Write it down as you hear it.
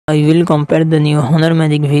I will compare the new Honor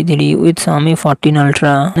Magic V3 with Xiaomi 14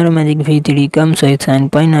 Ultra. Honor Magic V3 comes with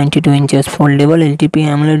 9.92 inches foldable LTP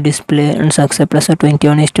AMOLED display and success ratio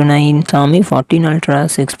 21:9. Xiaomi 14 Ultra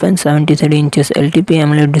 6.73 inches LTP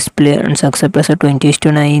AMOLED display and success ratio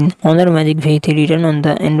 20:9. Honor Magic V3 run on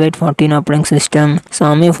the Android 14 operating system.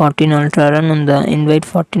 Xiaomi 14 Ultra run on the Android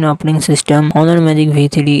 14 operating system. Honor Magic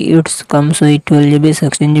V3 it comes with 12GB,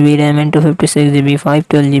 16GB RAM and 256GB,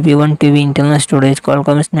 512GB, 1TB internal storage.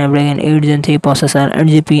 Qualcomm Snapdragon 8 Gen 3 processor,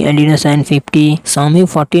 8GB Adreno 950. Xiaomi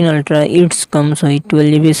 14 Ultra it comes with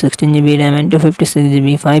 12GB, 16GB RAM and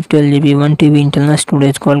 256GB, 512GB, 1TB internal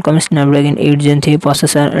storage. Qualcomm Snapdragon 8 Gen 3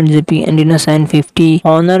 processor, 8GB Adreno 950.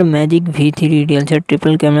 Honor Magic V3 real set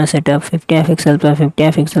triple camera setup, 50MP plus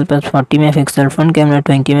 50MP plus 40MP, front camera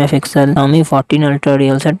 20MP. Xiaomi 14 Ultra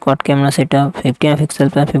real set quad camera setup, 50MP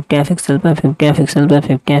plus 50MP plus 50MP plus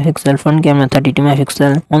 50MP, front camera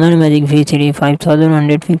 32MP. Honor Magic V3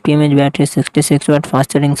 5150 mAh battery, 66W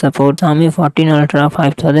fast charging support. Xiaomi 14 Ultra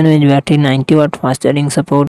 5000 mAh battery, 90W fast charging support.